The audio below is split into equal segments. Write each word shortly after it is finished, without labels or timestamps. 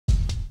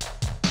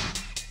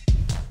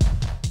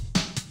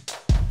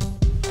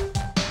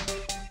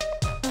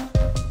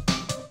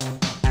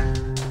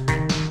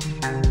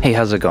Hey,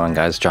 how's it going,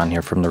 guys? John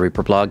here from the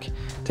Reaper blog.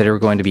 Today we're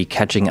going to be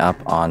catching up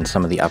on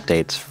some of the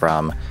updates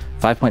from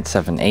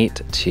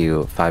 5.78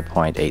 to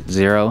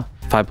 5.80.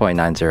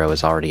 5.90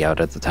 is already out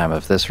at the time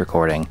of this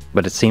recording,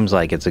 but it seems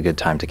like it's a good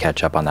time to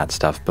catch up on that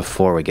stuff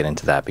before we get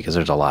into that because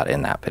there's a lot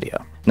in that video.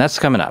 And that's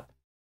coming up.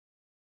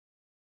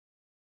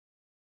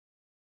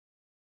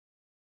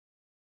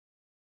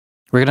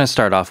 We're going to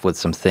start off with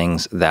some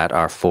things that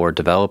are for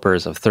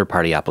developers of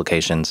third-party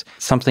applications,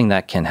 something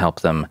that can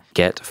help them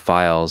get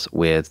files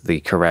with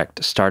the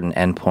correct start and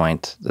end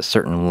point, the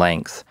certain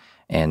length,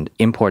 and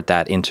import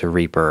that into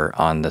Reaper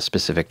on the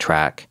specific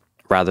track,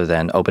 rather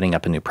than opening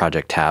up a new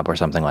project tab or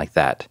something like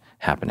that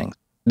happening.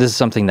 This is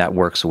something that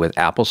works with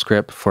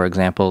applescript, for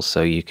example,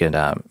 so you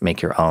can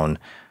make your own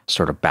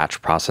sort of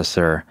batch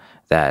processor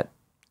that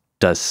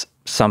does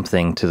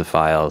something to the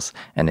files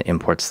and it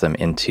imports them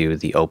into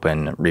the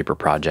open Reaper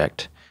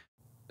project.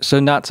 So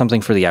not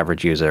something for the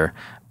average user,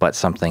 but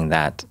something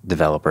that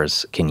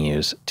developers can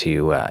use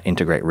to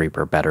integrate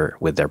Reaper better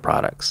with their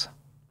products.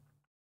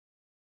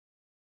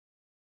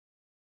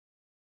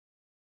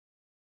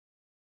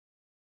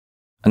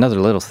 Another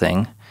little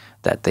thing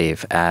that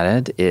they've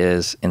added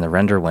is in the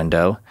render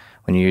window,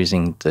 when you're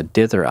using the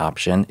dither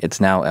option, it's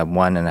now a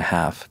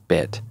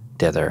 1.5-bit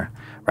dither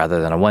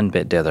rather than a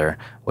 1-bit dither,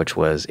 which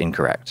was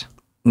incorrect.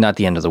 Not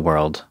the end of the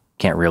world,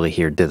 can't really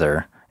hear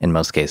dither in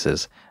most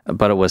cases,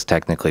 but it was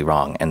technically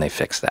wrong and they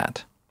fixed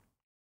that.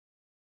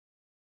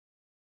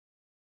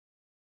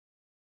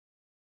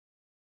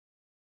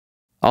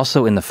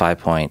 Also in the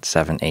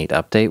 5.78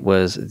 update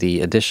was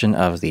the addition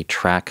of the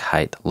track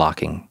height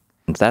locking.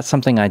 And that's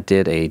something I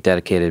did a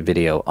dedicated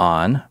video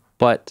on,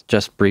 but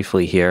just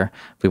briefly here,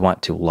 we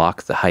want to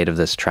lock the height of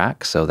this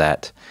track so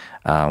that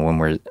when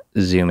we're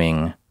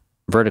zooming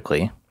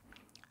vertically,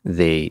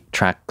 the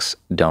tracks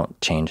don't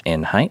change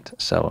in height.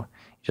 So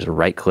just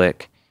right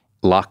click,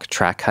 lock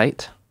track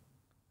height.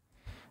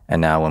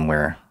 And now when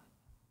we're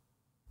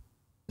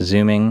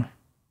zooming,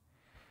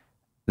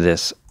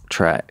 this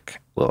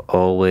track will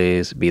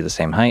always be the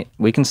same height.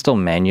 We can still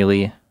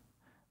manually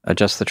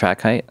adjust the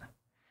track height,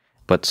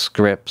 but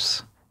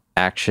scripts,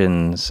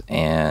 actions,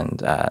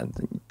 and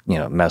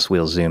mouse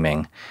wheel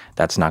zooming,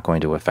 that's not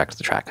going to affect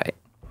the track height.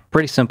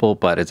 Pretty simple,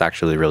 but it's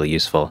actually really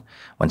useful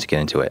once you get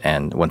into it.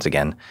 And once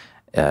again,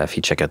 if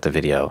you check out the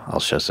video, I'll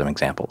show some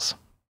examples.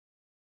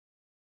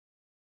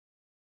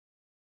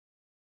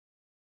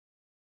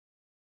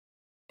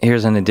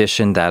 Here's an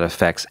addition that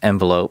affects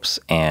envelopes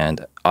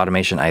and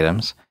automation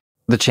items.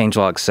 The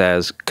changelog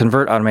says,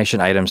 convert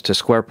automation items to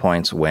square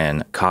points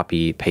when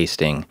copy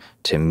pasting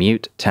to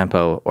mute,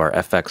 tempo, or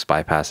FX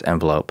bypass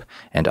envelope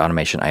and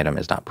automation item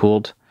is not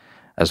pooled.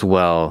 As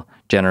well,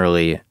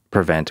 generally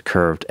prevent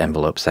curved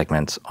envelope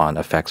segments on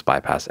FX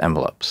bypass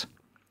envelopes.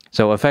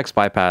 So FX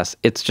bypass,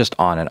 it's just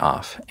on and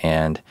off.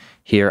 And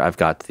here I've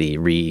got the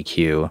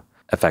re-EQ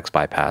FX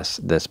bypass,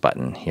 this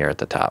button here at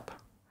the top.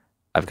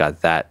 I've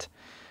got that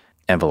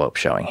envelope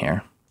showing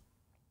here.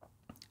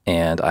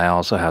 And I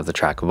also have the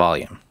track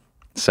volume.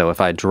 So if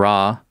I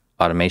draw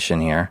automation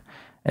here,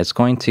 it's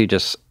going to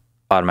just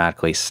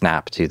automatically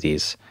snap to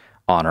these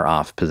on or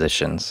off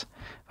positions.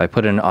 If I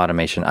put in an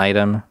automation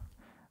item,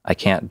 I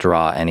can't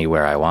draw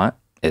anywhere I want.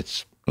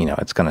 It's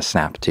going to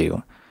snap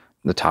to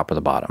the top or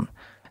the bottom.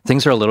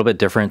 Things are a little bit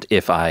different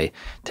if I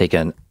take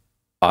an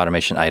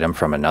automation item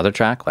from another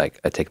track, like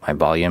I take my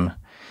volume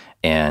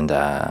and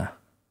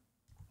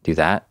do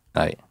that.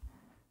 I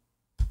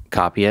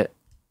copy it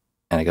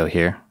and I go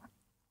here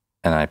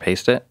and I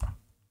paste it.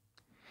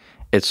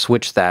 It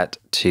switched that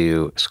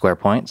to square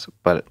points,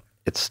 but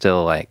it's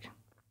still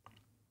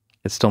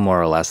more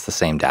or less the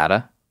same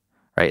data,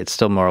 right? It's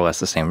still more or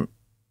less the same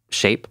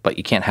shape, but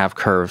you can't have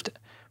curved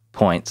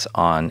points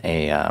on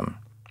a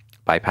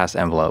bypass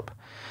envelope.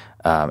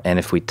 And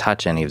if we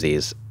touch any of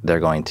these, they're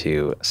going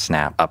to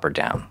snap up or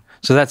down.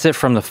 So that's it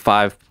from the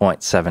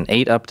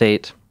 5.78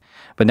 update.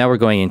 But now we're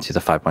going into the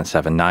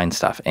 5.79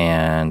 stuff.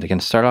 And we're going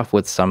to start off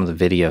with some of the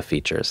video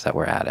features that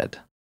were added.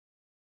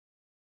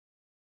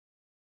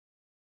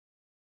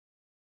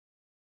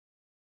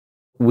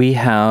 We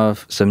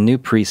have some new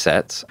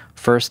presets.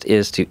 First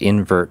is to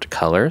invert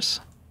colors.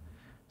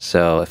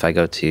 So if I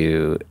go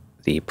to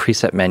the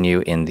preset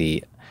menu in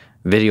the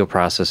video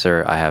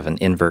processor, I have an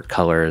invert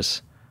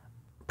colors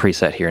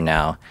preset here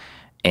now,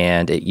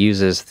 and it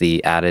uses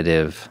the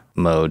additive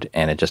mode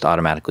and it just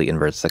automatically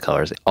inverts the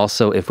colors.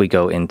 Also, if we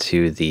go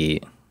into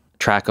the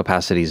track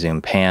opacity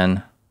zoom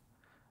pan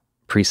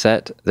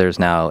preset, there's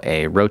now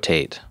a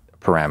rotate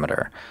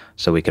parameter,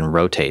 so we can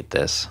rotate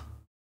this.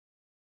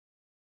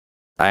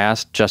 I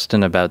asked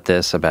Justin about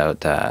this,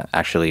 about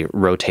actually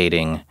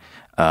rotating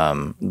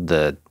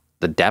the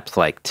depth,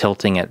 like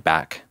tilting it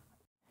back.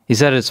 He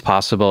said it's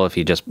possible if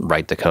you just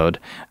write the code,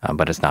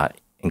 but it's not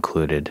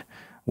included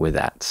with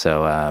that.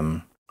 So I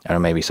don't know,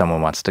 maybe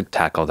someone wants to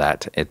tackle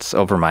that. It's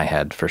over my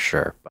head for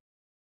sure.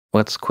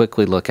 Let's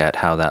quickly look at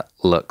how that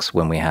looks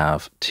when we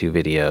have two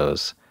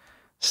videos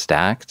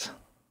stacked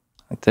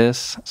like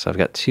this. So I've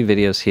got two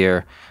videos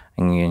here.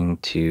 I'm going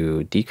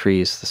to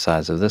decrease the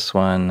size of this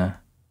one,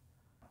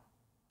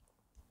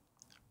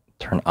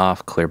 turn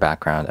off clear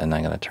background, and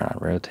I'm going to turn on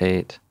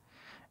rotate.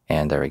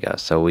 And there we go.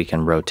 So we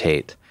can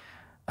rotate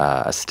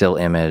a still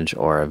image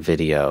or a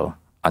video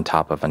on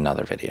top of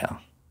another video.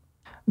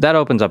 That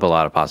opens up a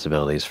lot of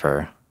possibilities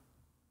for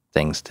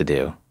things to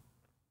do.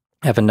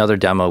 I have another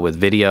demo with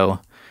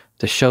video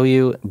to show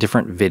you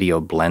different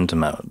video blend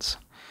modes.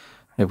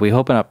 If we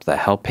open up the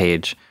help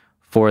page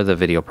for the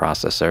video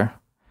processor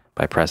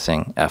by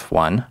pressing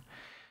F1,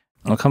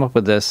 we'll come up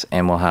with this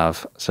and we'll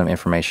have some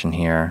information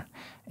here.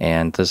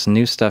 And this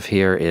new stuff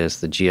here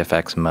is the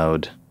GFX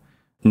mode.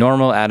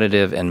 Normal,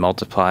 additive, and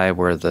multiply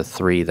were the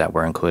 3 that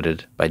were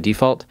included by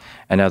default.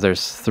 And now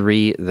there's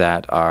 3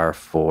 that are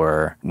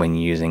for when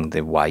using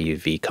the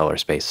YUV color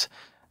space.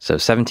 So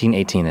 17,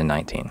 18, and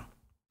 19.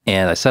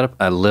 And I set up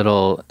a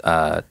little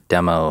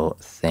demo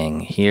thing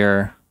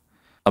here,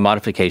 a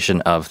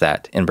modification of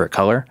that invert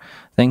color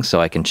thing,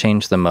 so I can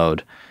change the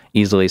mode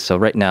easily. So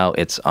right now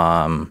it's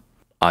on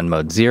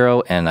mode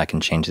 0, and I can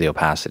change the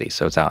opacity.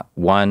 So it's at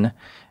 1.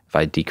 If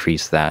I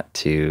decrease that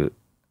to,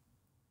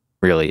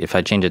 really, if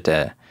I change it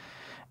to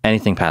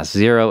anything past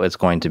 0, it's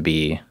going to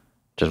be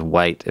just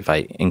white. If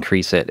I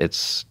increase it,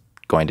 it's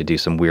going to do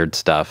some weird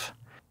stuff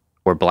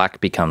where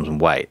black becomes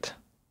white.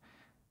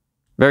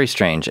 Very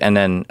strange. And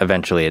then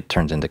eventually it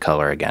turns into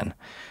color again.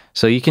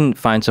 So you can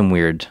find some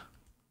weird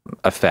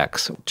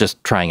effects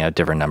just trying out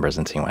different numbers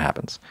and seeing what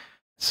happens.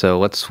 So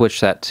let's switch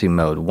that to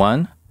mode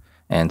 1.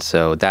 And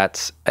so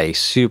that's a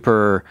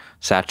super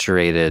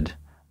saturated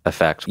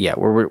effect. Yeah,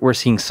 we're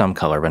seeing some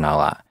color, but not a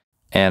lot.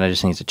 And I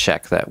just need to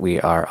check that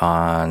we are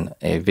on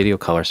a video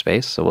color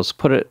space. So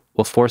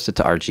we'll force it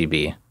to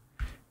RGB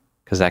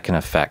because that can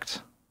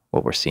affect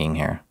what we're seeing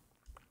here.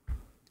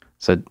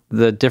 So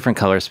the different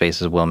color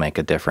spaces will make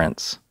a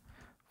difference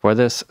for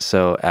this.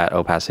 So at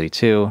opacity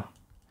 2,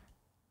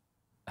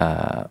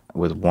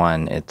 with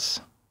 1, it's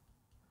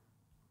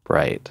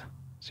bright,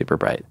 super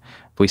bright.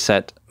 If we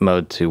set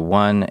mode to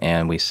 1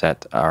 and we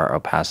set our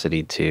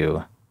opacity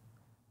to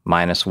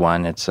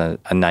 -1, it's a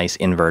nice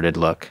inverted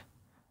look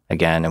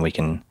again, and we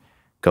can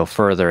go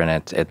further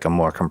and it's a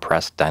more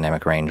compressed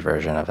dynamic range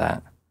version of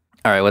that.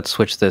 All right, let's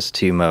switch this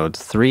to mode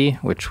 3,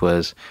 which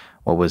was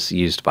what was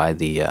used by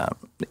the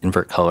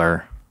invert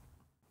color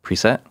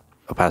preset.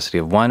 Opacity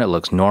of 1, it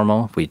looks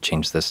normal. If we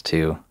change this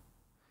to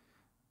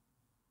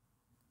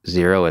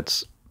 0,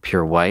 it's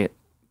pure white.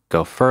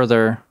 Go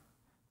further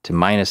to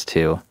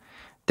 -2.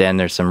 Then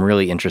there's some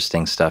really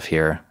interesting stuff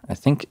here. I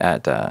think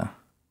at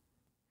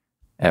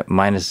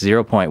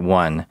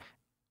 -0.1,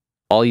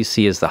 all you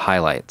see is the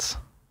highlights.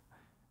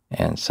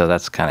 And so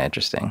that's kind of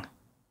interesting.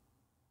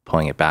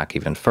 Pulling it back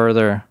even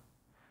further,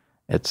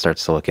 it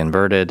starts to look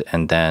inverted,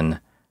 and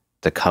then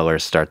the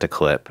colors start to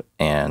clip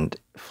and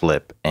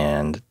flip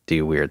and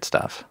do weird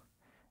stuff.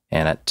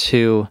 And at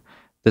 2,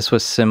 this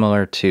was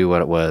similar to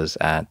what it was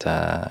at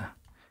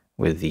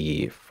with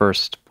the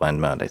first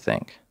blend mode, I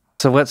think.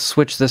 So let's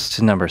switch this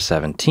to number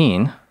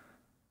 17,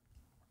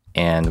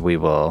 and we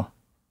will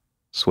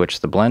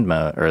switch the blend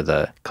mode or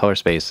the color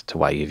space to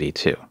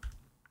YUV2.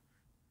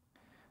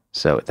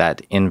 So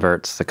that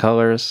inverts the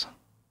colors,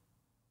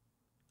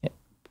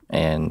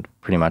 and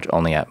pretty much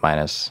only at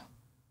 -1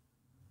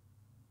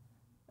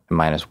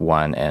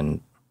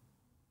 and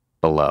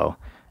below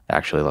it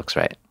actually looks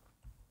right.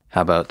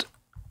 How about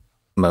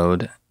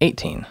mode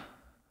 18?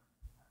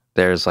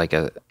 There's like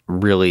a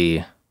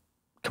really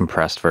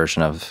compressed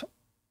version of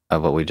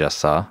what we just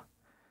saw,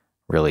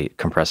 really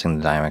compressing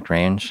the dynamic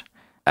range.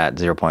 At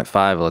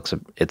 0.5,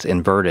 it's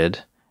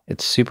inverted.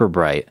 It's super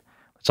bright.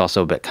 It's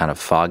also a bit kind of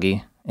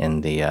foggy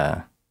in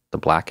the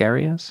black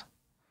areas.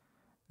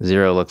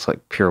 0 looks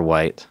like pure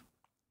white.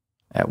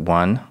 At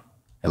 1,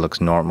 it looks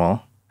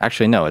normal.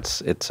 Actually, no,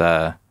 it's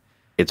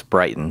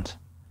brightened.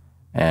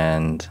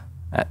 And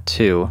at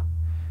 2,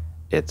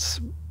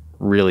 it's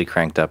really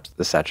cranked up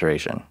the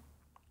saturation.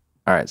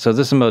 All right, so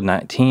this is mode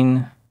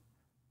 19.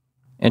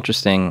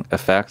 Interesting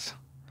effect.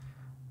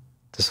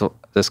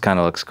 This kind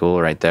of looks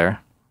cool right there.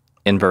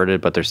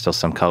 Inverted, but there's still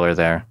some color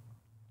there.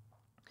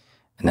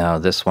 Now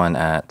this one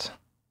at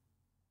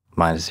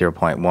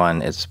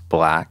 -0.1, it's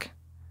black,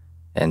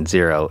 and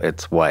 0,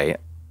 it's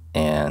white.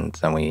 And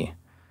then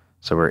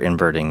we're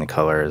inverting the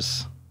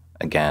colors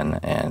again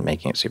and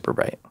making it super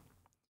bright.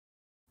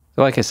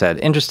 So like I said,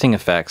 interesting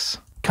effects.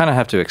 Kind of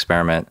have to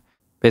experiment.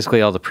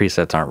 Basically, all the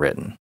presets aren't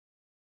written.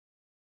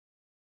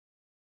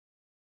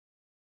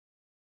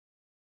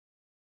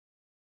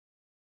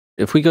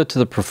 If we go to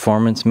the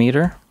performance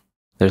meter,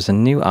 there's a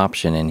new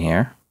option in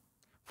here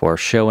for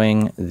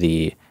showing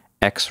the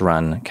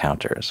xrun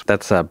counters.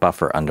 That's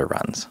buffer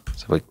underruns.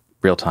 So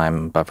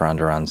real-time buffer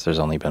underruns, there's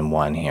only been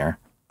 1 here.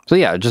 So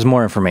yeah, just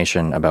more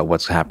information about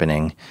what's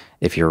happening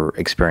if you're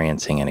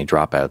experiencing any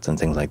dropouts and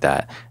things like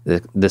that.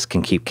 This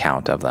can keep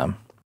count of them.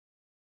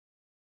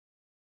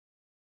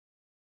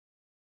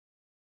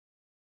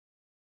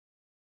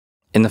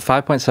 In the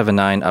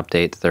 5.79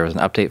 update, there was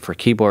an update for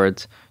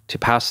keyboards to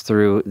pass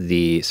through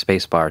the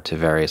spacebar to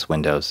various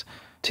windows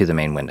to the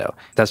main window.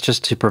 That's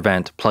just to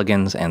prevent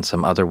plugins and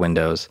some other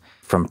windows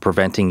from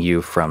preventing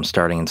you from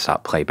starting and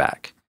stop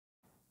playback.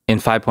 In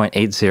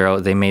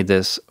 5.80, they made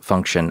this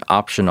function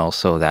optional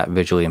so that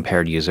visually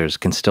impaired users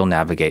can still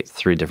navigate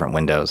through different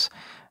windows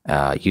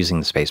using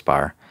the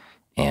spacebar.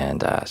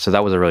 And so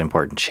that was a really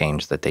important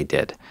change that they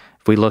did.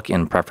 If we look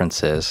in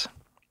preferences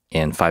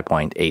in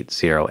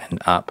 5.80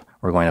 and up,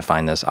 we're going to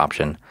find this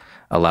option,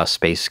 allow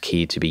space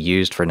key to be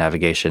used for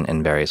navigation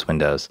in various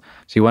windows.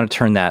 So you want to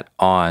turn that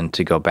on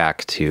to go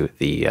back to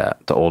the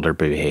older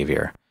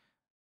behavior.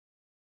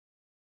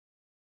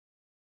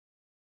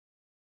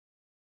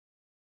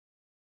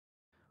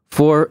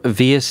 For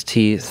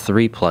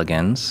VST3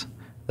 plugins,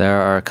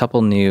 there are a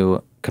couple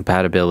new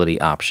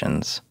compatibility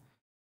options.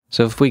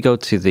 So if we go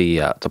to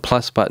the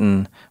plus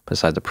button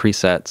beside the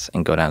presets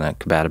and go down to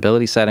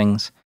compatibility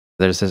settings,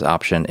 there's this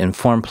option,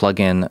 inform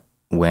plugin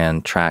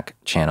when track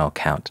channel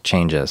count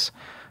changes.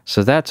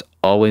 So that's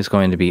always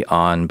going to be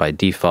on by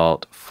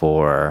default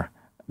for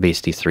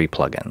VST3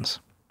 plugins.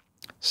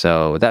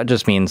 So that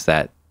just means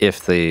that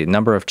if the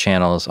number of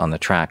channels on the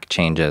track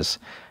changes,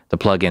 the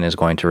plugin is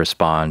going to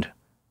respond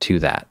to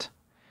that.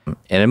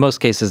 And in most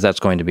cases, that's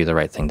going to be the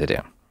right thing to do.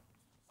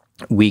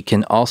 We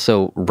can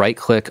also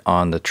right-click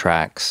on the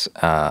track's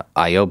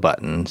I/O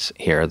buttons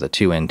here, the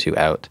 2 in, 2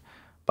 out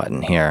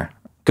button here.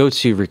 Go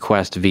to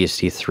request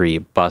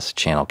VST3 bus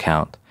channel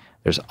count.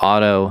 There's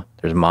auto,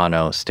 there's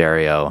mono,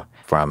 stereo,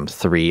 from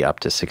 3 up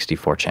to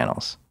 64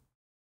 channels.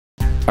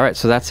 All right,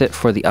 so that's it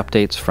for the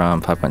updates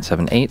from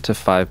 5.78 to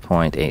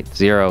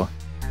 5.80.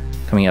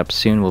 Coming up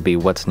soon will be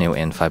what's new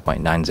in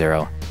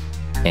 5.90,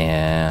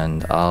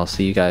 and I'll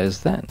see you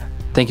guys then.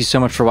 Thank you so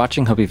much for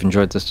watching. Hope you've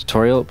enjoyed this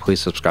tutorial.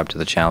 Please subscribe to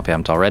the channel if you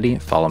haven't already.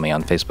 Follow me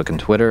on Facebook and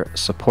Twitter.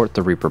 Support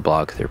the Reaper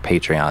blog through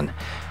Patreon,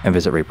 and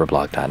visit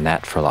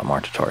reaperblog.net for a lot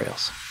more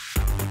tutorials.